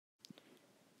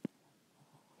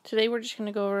Today we're just going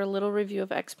to go over a little review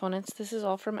of exponents. This is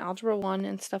all from Algebra 1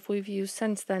 and stuff we've used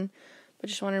since then, but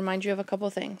just want to remind you of a couple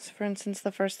things. For instance,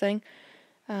 the first thing,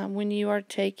 when you are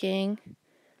taking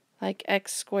like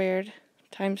x squared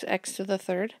times x to the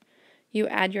third, you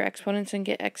add your exponents and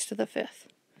get x to the fifth.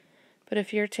 But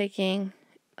if you're taking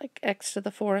like x to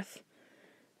the fourth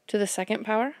to the second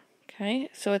power, okay,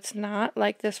 so it's not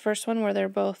like this first one where they're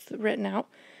both written out.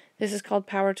 This is called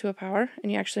power to a power,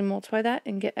 and you actually multiply that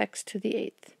and get x to the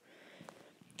eighth.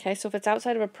 Okay, so if it's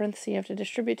outside of a parenthesis, you have to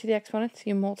distribute to the exponents,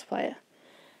 you multiply it.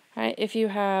 Alright, if you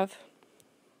have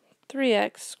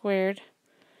 3x squared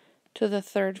to the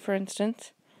third, for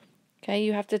instance, okay,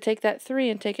 you have to take that 3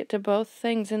 and take it to both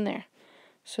things in there.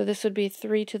 So this would be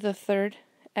 3 to the third,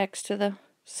 x to the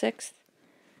sixth.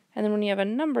 And then when you have a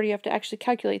number, you have to actually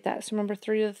calculate that. So remember,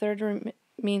 3 to the third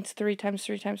means 3 times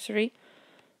 3 times 3,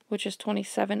 which is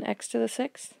 27x to the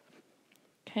sixth.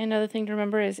 Okay, another thing to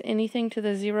remember is anything to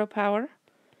the 0 power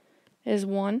is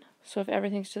 1. So if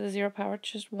everything's to the 0 power,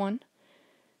 it's just 1.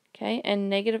 Okay, and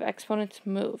negative exponents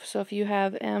move. So if you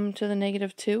have m to the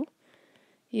negative 2,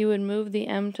 you would move the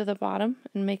m to the bottom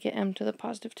and make it m to the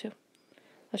positive 2.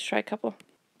 Let's try a couple.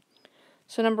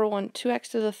 So number 1,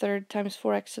 2x to the third times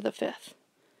 4x to the fifth.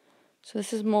 So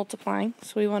this is multiplying.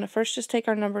 So we want to first just take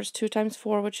our numbers 2 times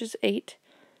 4, which is 8.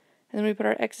 And then we put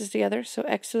our x's together. So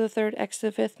x to the third, x to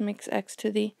the fifth makes x to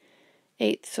the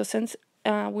eighth. So since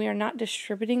we are not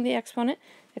distributing the exponent,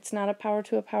 it's not a power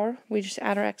to a power, we just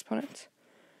add our exponents.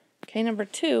 Okay, number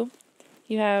 2,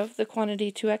 you have the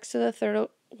quantity 2x to the third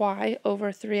y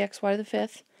over 3xy to the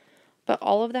fifth, but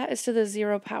all of that is to the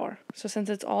 0 power. So since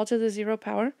it's all to the 0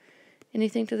 power,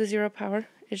 anything to the 0 power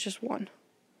is just 1.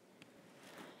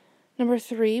 Number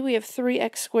 3, we have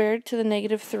 3x squared to the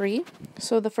negative 3.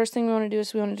 So the first thing we want to do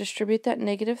is we want to distribute that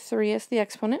negative 3 as the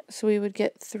exponent. So we would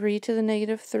get 3 to the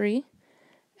negative 3,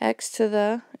 x to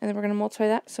the, and then we're going to multiply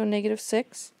that, so negative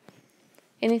 6.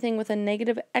 Anything with a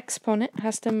negative exponent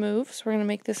has to move, so we're going to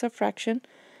make this a fraction.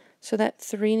 So that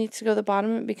 3 needs to go to the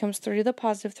bottom, it becomes 3 to the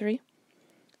positive 3.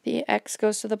 The x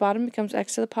goes to the bottom, becomes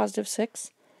x to the positive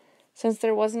 6. Since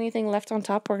there wasn't anything left on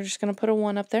top, we're just going to put a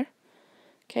 1 up there.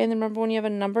 Okay, and then remember, when you have a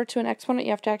number to an exponent,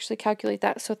 you have to actually calculate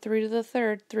that. So 3 to the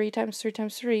third, 3 times 3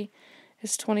 times 3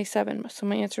 is 27. So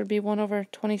my answer would be 1 over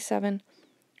 27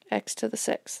 x to the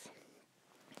sixth.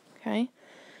 Okay.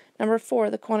 Number 4,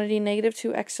 the quantity negative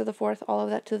 2x to the fourth, all of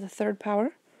that to the third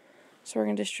power. So we're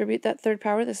going to distribute that third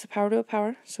power. This is power to a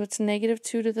power. So it's negative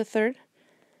 2 to the third,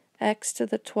 x to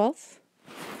the 12th.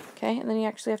 Okay, and then you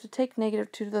actually have to take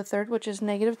negative 2 to the third, which is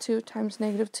negative 2 times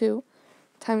negative 2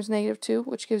 times negative 2,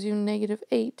 which gives you negative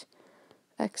 8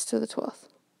 x to the 12th.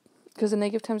 Because a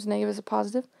negative times a negative is a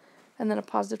positive, and then a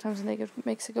positive times a negative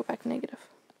makes it go back negative.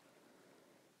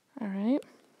 Alright,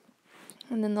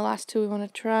 and then the last two we want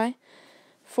to try.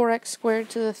 4x squared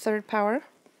to the third power.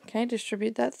 Okay,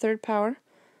 distribute that third power.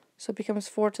 So it becomes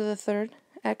 4 to the third,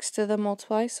 x to the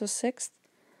multiply, so 6th.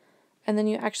 And then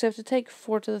you actually have to take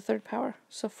 4 to the third power.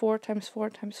 So 4 times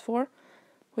 4 times 4,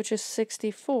 which is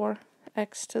 64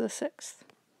 x to the 6th.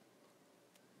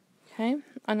 Okay,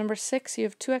 on number 6, you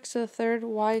have 2x to the third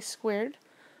y squared,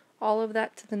 all of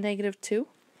that to the negative 2.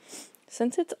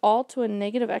 Since it's all to a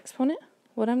negative exponent,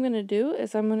 what I'm going to do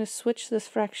is I'm going to switch this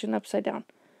fraction upside down.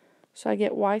 So I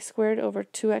get y squared over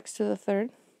 2x to the third.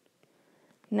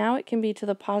 Now it can be to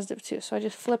the positive 2, so I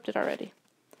just flipped it already.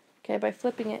 Okay, by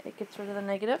flipping it, it gets rid of the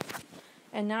negative.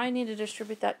 And now I need to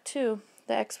distribute that 2,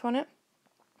 the exponent,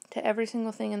 to every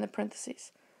single thing in the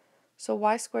parentheses. So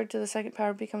y squared to the second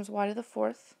power becomes y to the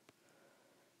fourth.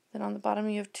 Then on the bottom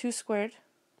you have 2 squared.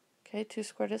 Okay, 2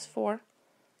 squared is 4.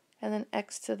 And then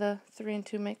x to the 3 and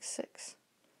 2 makes 6.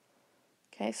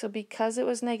 Okay, so because it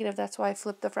was negative, that's why I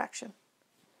flipped the fraction.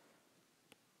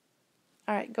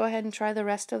 Alright, go ahead and try the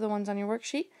rest of the ones on your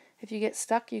worksheet. If you get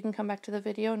stuck, you can come back to the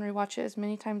video and rewatch it as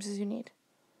many times as you need.